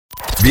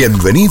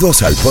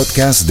Bienvenidos al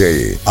podcast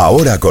de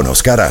Ahora con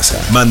Oscar Aza.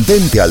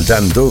 Mantente al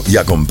tanto y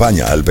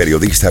acompaña al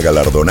periodista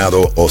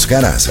galardonado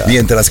Oscar Aza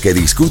mientras que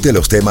discute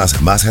los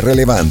temas más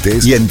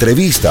relevantes y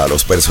entrevista a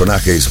los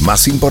personajes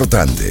más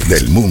importantes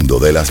del mundo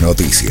de las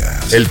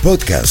noticias. El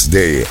podcast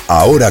de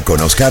Ahora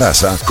con Oscar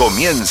Aza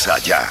comienza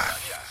ya.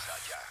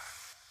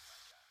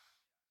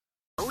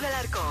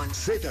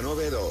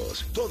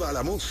 Z92, toda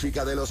la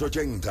música de los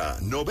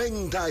 80,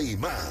 90 y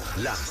más.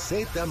 La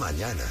Z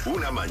Mañana,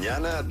 una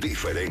mañana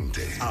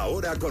diferente.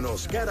 Ahora con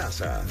Oscar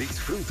Aza,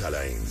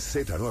 disfrútala en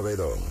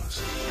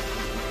Z92.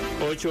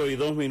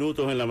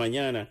 8:02 en la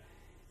mañana.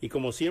 Y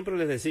como siempre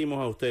les decimos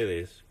a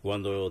ustedes,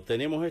 cuando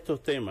tenemos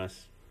estos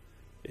temas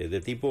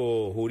de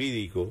tipo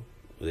jurídico,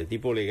 de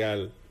tipo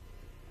legal,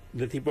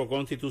 de tipo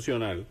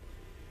constitucional,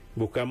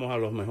 buscamos a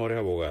los mejores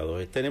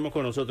abogados. Tenemos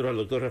con nosotros al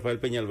doctor Rafael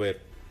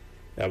Peñalver,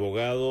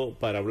 abogado,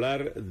 para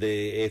hablar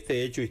de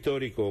este hecho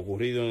histórico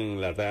ocurrido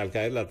al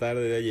caer la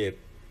tarde de ayer,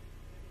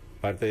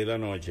 parte de la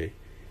noche,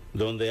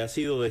 donde ha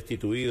sido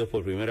destituido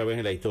por primera vez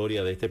en la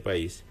historia de este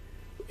país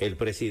el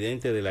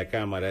presidente de la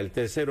Cámara, el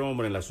tercer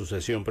hombre en la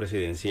sucesión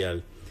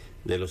presidencial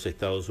de los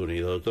Estados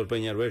Unidos. Doctor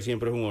Peñalver,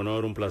 siempre es un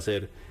honor, un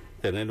placer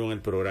tenerlo en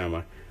el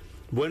programa.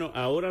 Bueno,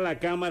 ahora la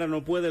Cámara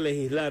no puede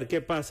legislar. ¿Qué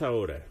pasa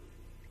ahora?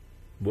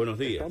 Buenos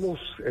días.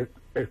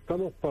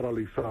 Estamos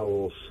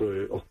paralizados,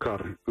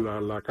 Oscar.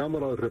 La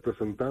Cámara de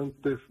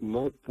Representantes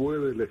no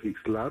puede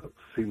legislar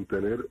sin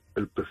tener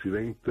el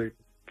presidente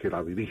que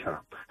la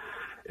dirija.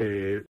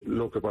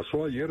 Lo que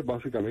pasó ayer,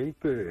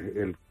 básicamente,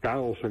 el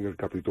caos en el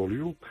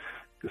Capitolio,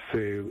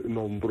 se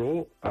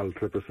nombró al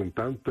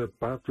representante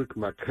Patrick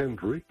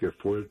McHenry, que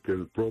fue el que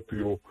el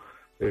propio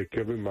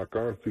Kevin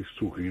McCarthy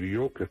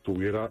sugirió que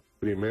estuviera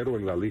primero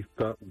en la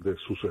lista de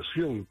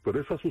sucesión, pero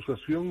esa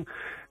sucesión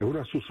es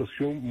una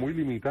sucesión muy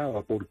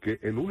limitada porque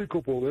el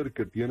único poder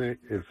que tiene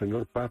el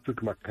señor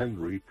Patrick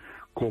McHenry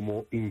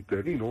como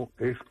interino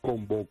es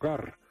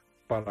convocar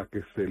para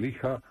que se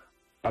elija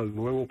al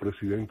nuevo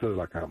presidente de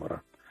la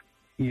Cámara.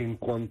 Y en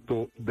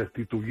cuanto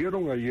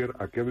destituyeron ayer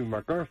a Kevin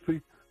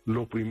McCarthy,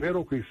 lo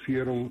primero que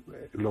hicieron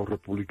los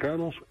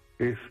republicanos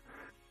es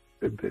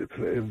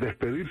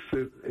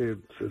despedirse,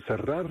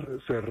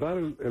 cerrar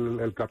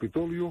el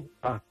Capitolio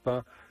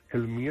hasta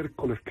el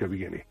miércoles que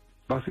viene.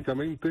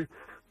 Básicamente,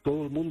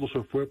 todo el mundo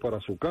se fue para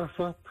su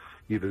casa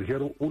y le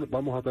dijeron,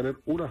 vamos a tener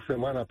una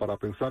semana para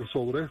pensar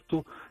sobre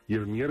esto y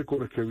el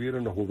miércoles que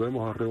viene nos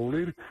volvemos a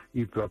reunir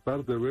y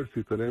tratar de ver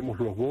si tenemos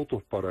los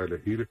votos para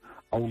elegir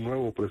a un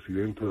nuevo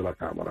presidente de la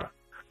Cámara.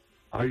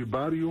 Hay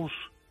varios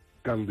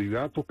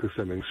candidatos que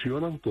se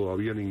mencionan,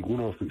 todavía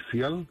ninguno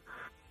oficial,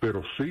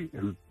 pero sí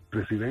el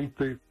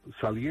presidente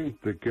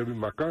saliente Kevin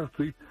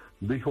McCarthy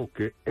dijo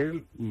que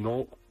él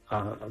no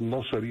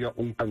sería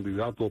un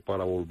candidato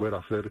para volver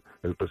a ser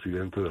el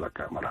presidente de la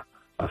Cámara.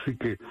 Así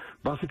que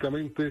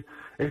básicamente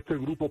este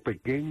grupo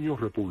pequeño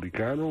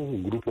republicano,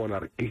 un grupo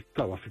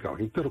anarquista,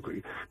 básicamente lo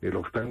que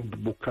están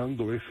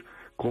buscando es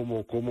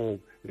cómo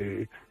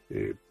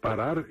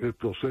parar el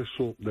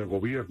proceso de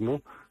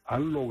gobierno.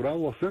 Han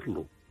logrado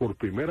hacerlo por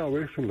primera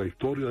vez en la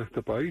historia de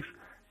este país.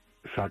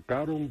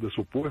 Sacaron de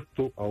su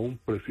puesto a un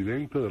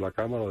presidente de la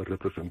Cámara de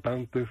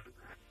Representantes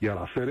y al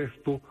hacer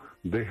esto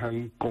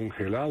dejan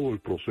congelado el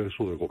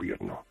proceso de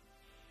gobierno.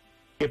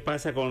 ¿Qué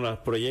pasa con los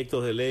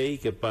proyectos de ley?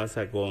 ¿Qué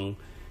pasa con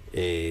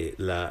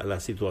la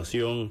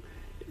situación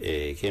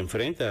que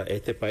enfrenta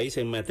este país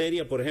en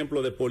materia, por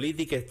ejemplo, de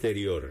política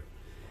exterior,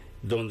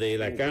 donde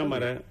la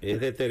Cámara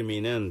es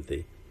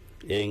determinante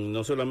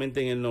no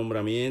solamente en el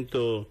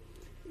nombramiento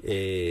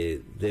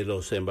de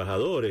los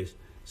embajadores,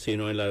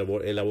 sino en la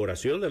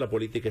elaboración de la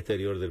política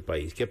exterior del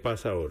país? ¿Qué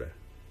pasa ahora?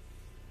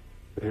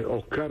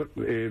 Oscar,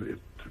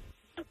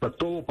 está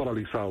todo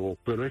paralizado,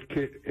 pero es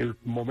que el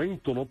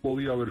momento no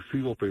podía haber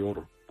sido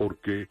peor,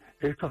 porque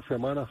esta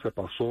semana se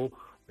pasó,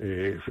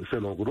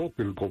 se logró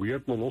que el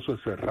gobierno no se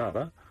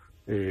cerrara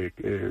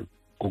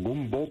con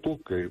un voto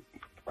que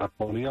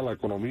ponía la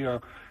economía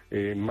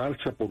en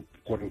marcha por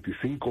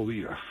 45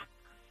 días.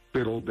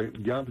 Pero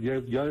ya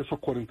de esos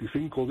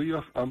 45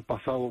 días han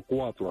pasado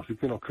 4, así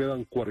que nos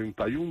quedan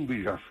 41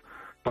 días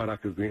para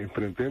que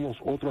enfrentemos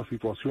otra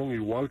situación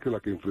igual que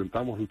la que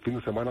enfrentamos el fin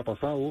de semana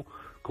pasado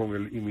con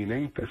el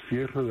inminente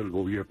cierre del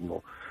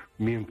gobierno.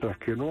 Mientras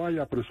que no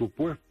haya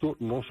presupuesto,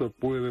 no se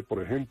puede,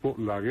 por ejemplo,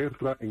 la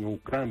guerra en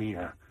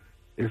Ucrania.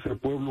 Ese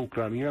pueblo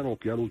ucraniano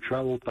que ha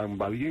luchado tan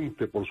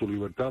valiente por su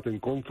libertad en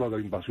contra de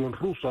la invasión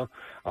rusa,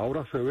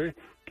 ahora se ve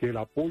que el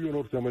apoyo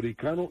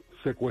norteamericano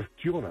se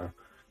cuestiona,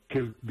 que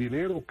el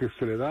dinero que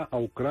se le da a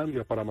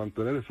Ucrania para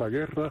mantener esa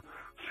guerra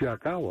se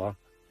acaba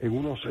en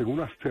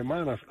unas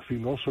semanas si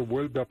no se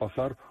vuelve a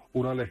pasar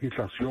una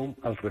legislación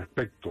al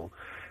respecto.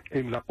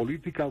 En la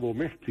política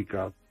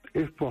doméstica,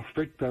 esto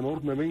afecta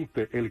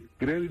enormemente el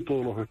crédito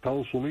de los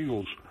Estados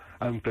Unidos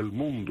ante el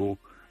mundo.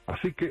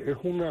 Así que es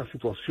una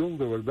situación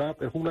de verdad,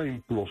 es una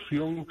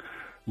implosión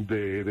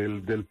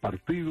del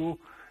partido,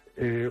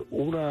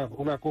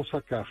 una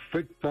cosa que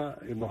afecta,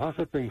 nos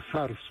hace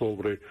pensar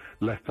sobre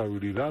la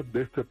estabilidad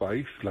de este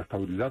país, la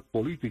estabilidad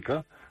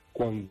política,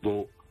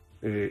 cuando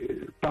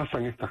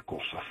pasan estas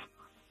cosas.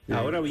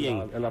 Ahora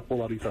bien, la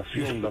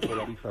polarización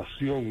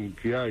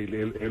que hay,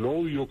 el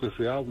odio que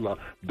se habla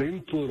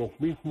dentro de los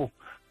mismos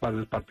para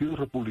el Partido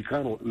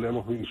Republicano,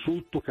 los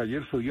insultos que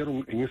ayer se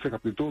dieron en ese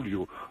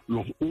Capitolio,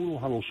 los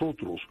unos a los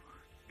otros,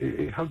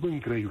 es algo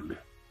increíble.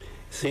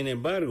 sin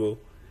embargo,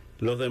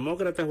 los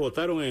demócratas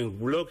votaron en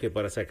bloque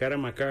para sacar a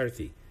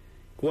McCarthy.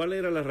 ¿Cuál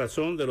era la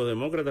razón de los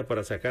demócratas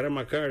para sacar a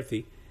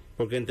McCarthy?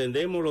 Porque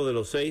entendemos lo de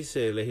los 6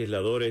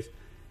 legisladores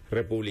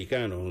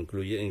republicanos,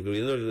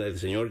 incluyendo el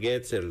señor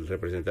Getz, el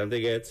representante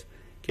Getz,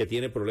 que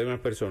tiene problemas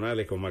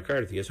personales con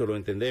McCarthy, eso lo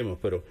entendemos,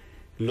 pero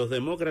los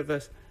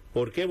demócratas,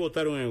 ¿por qué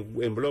votaron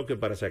en bloque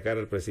para sacar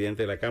al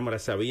presidente de la Cámara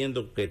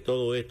sabiendo que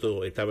todo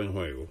esto estaba en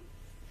juego?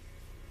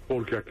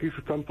 Porque aquí se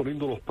están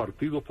poniendo los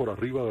partidos por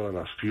arriba de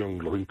la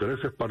nación, los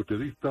intereses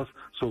partidistas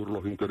sobre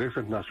los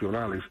intereses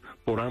nacionales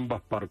por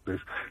ambas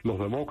partes. Los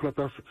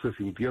demócratas se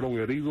sintieron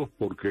heridos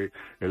porque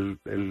el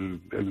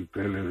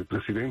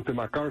presidente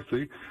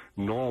McCarthy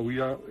no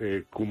había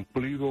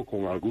cumplido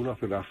con algunas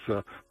de las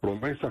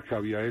promesas que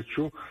había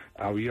hecho.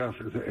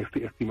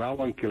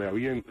 Estimaban que le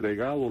había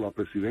entregado la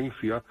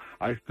presidencia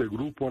a este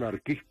grupo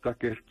anarquista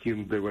que es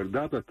quien de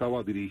verdad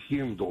estaba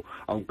dirigiendo,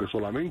 aunque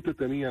solamente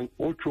tenían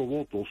 8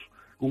 votos,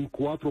 un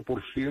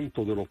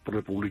 4% de los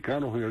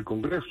republicanos en el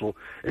Congreso,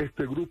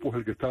 este grupo es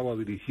el que estaba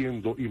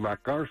dirigiendo, y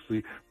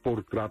McCarthy,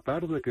 por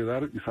tratar de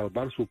quedar y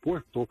salvar su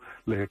puesto,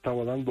 les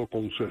estaba dando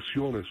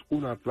concesiones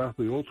una tras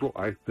de otro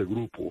a este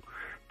grupo.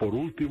 Por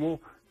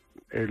último,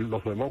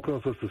 los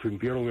demócratas se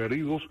sintieron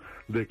heridos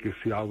de que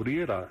se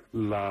abriera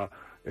en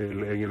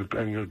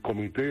el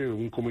comité,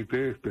 un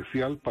comité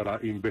especial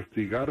para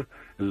investigar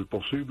el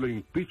posible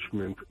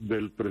impeachment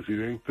del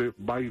presidente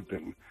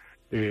Biden.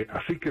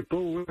 Así que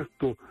todo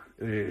esto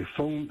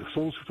son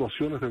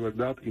situaciones de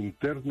verdad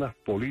internas,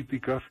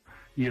 políticas,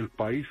 y el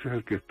país es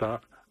el que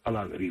está a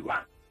la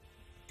deriva.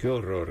 Qué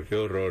horror, qué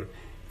horror.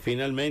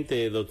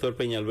 Finalmente, doctor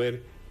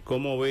Peñalver,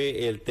 ¿cómo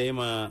ve el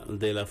tema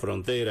de la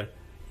frontera,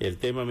 el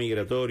tema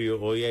migratorio?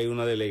 Hoy hay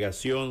una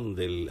delegación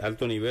del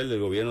alto nivel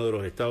del gobierno de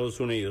los Estados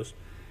Unidos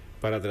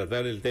para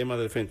tratar el tema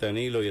del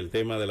fentanilo y el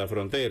tema de la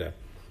frontera.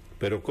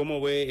 Pero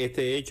 ¿cómo ve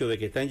este hecho de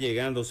que están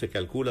llegando, se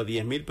calcula,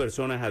 10.000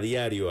 personas a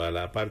diario a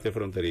la parte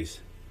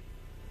fronteriza?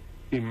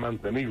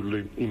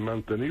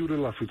 Inmantenible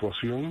la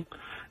situación,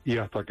 y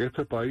hasta que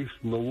este país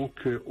no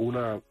busque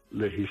una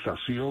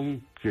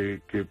legislación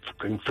que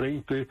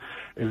enfrente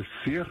el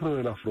cierre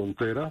de la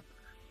frontera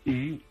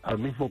y al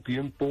mismo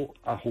tiempo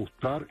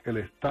ajustar el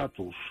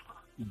estatus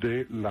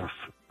de las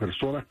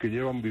personas que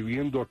llevan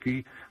viviendo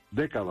aquí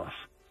décadas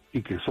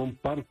y que son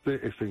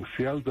parte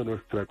esencial de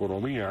nuestra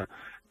economía,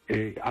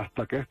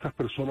 hasta que a estas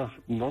personas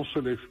no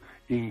se les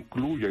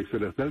incluya y se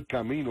les dé el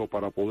camino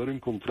para poder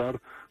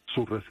encontrar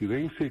su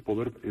residencia y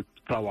poder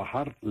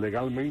trabajar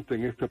legalmente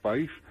en este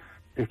país,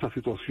 esta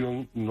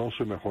situación no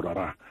se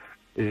mejorará.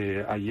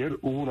 Ayer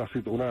hubo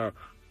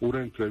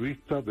una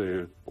entrevista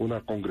de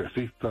una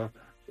congresista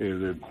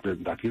de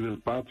aquí del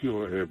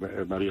patio,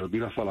 María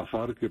Elvira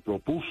Salazar, que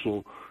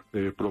propuso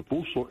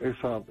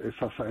esa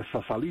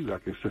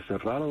salida, que se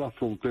cerrara la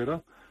frontera,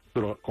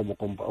 pero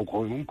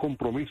con un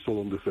compromiso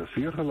donde se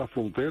cierre la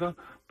frontera,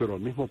 pero al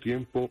mismo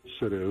tiempo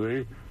se le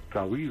dé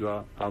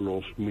cabida a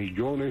los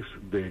millones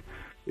de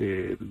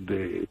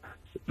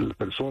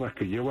personas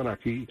que llevan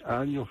aquí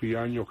años y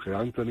años, que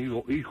han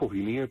tenido hijos y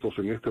nietos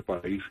en este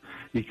país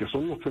y que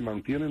son los que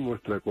mantienen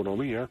nuestra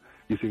economía,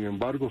 y sin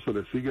embargo se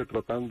les sigue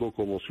tratando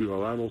como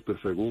ciudadanos de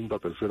segunda,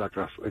 tercera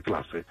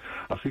clase.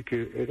 Así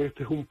que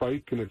este es un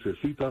país que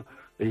necesita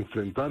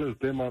enfrentar el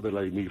tema de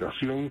la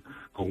inmigración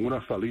con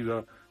una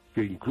salida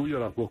que incluya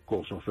las dos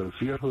cosas, el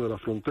cierre de la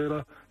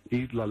frontera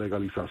y la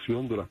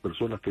legalización de las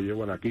personas que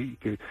llevan aquí,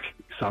 que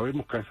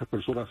sabemos que a esas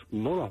personas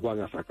no las van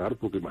a sacar,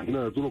 porque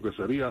imagínate tú lo que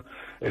sería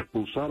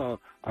expulsar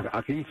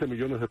a 15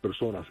 millones de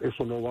personas.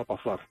 Eso no va a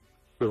pasar,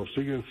 pero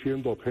siguen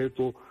siendo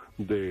objeto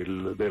de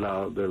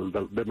la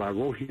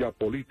demagogia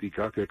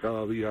política que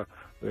cada día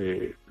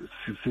se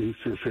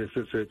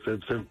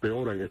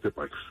empeora en este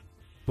país.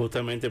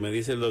 Justamente me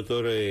dice el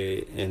doctor,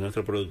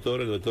 nuestro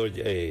productor, el doctor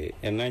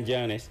Hernán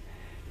Llanes,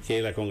 que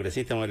la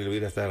congresista María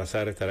Elvira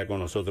Salazar estará con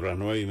nosotros a las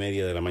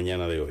 9:30 de la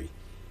mañana de hoy.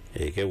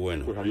 Qué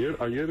bueno. Pues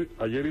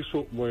ayer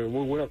hizo muy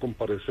buena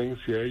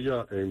comparecencia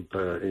ella en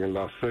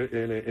la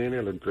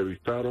CNN, la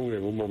entrevistaron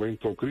en un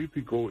momento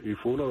crítico y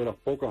fue una de las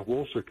pocas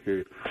voces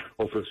que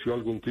ofreció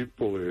algún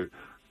tipo de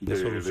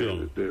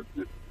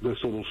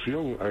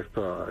solución a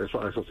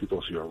esa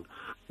situación.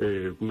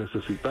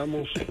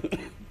 Necesitamos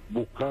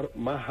buscar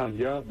más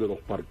allá de los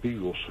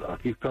partidos.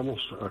 Aquí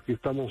estamos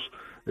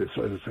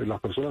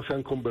las personas se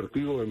han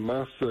convertido en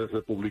más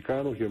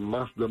republicanos y en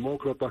más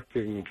demócratas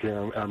que en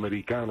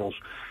americanos,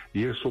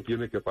 y eso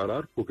tiene que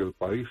parar porque el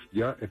país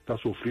ya está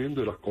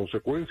sufriendo y las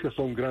consecuencias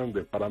son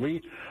grandes. A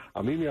mí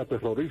me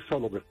aterroriza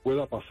lo que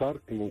pueda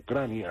pasar en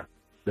Ucrania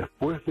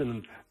después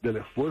del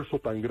esfuerzo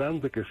tan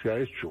grande que se ha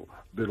hecho,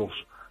 de los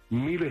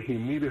miles y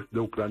miles de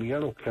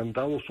ucranianos que han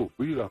dado sus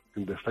vidas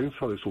en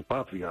defensa de su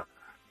patria.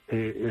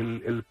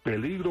 El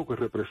peligro que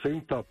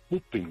representa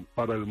Putin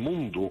para el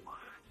mundo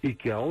y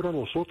que ahora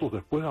nosotros,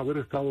 después de haber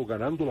estado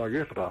ganando la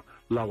guerra,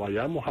 la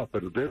vayamos a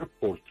perder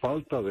por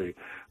falta de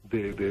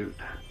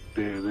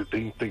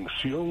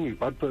intención y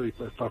falta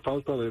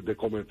de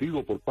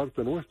cometido por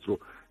parte nuestro,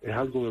 es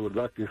algo de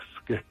verdad que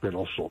es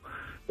penoso.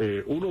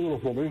 Uno de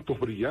los momentos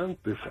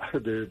brillantes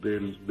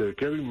de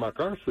Kevin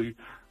McCarthy,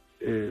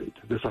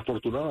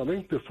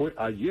 desafortunadamente, fue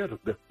ayer,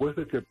 después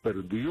de que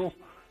perdió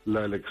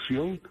la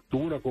elección,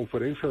 tuvo una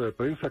conferencia de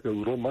prensa que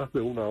duró más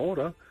de 1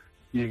 hora,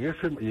 y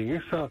en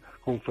esa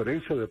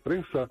conferencia de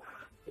prensa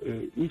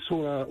hizo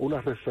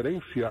una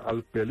referencia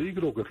al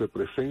peligro que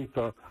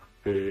representa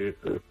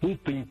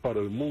Putin para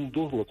el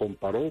mundo. Lo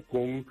comparó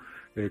con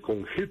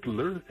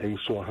Hitler en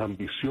sus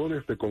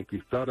ambiciones de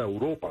conquistar a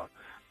Europa.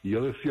 Y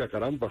yo decía,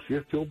 caramba, si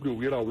este hombre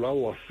hubiera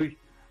hablado así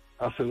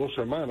hace 2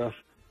 semanas,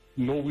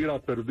 no hubiera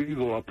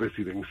perdido la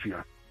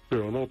presidencia.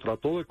 Pero no,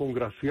 trató de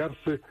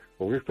congraciarse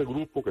con este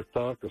grupo que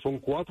son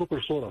 4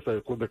 personas,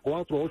 de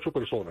 4 a 8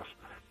 personas,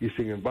 y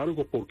sin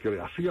embargo, porque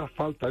le hacía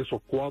falta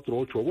esos 4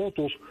 o 8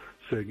 votos,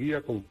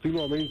 seguía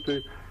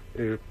continuamente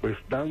pues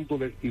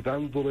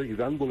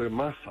dándole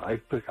más a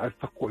estas,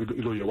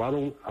 y lo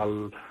llevaron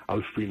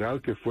al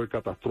final, que fue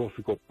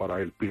catastrófico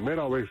para él.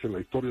 Primera vez en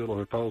la historia de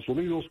los Estados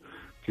Unidos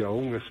que a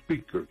un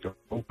speaker, que a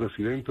un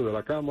presidente de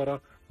la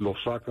Cámara, lo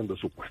sacan de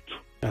su puesto.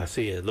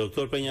 Así es,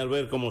 doctor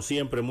Peñalver, como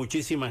siempre,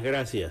 muchísimas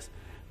gracias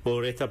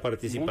por esta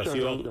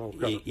participación. Muchas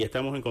gracias, Oscar. Y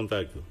estamos en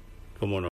contacto, como no.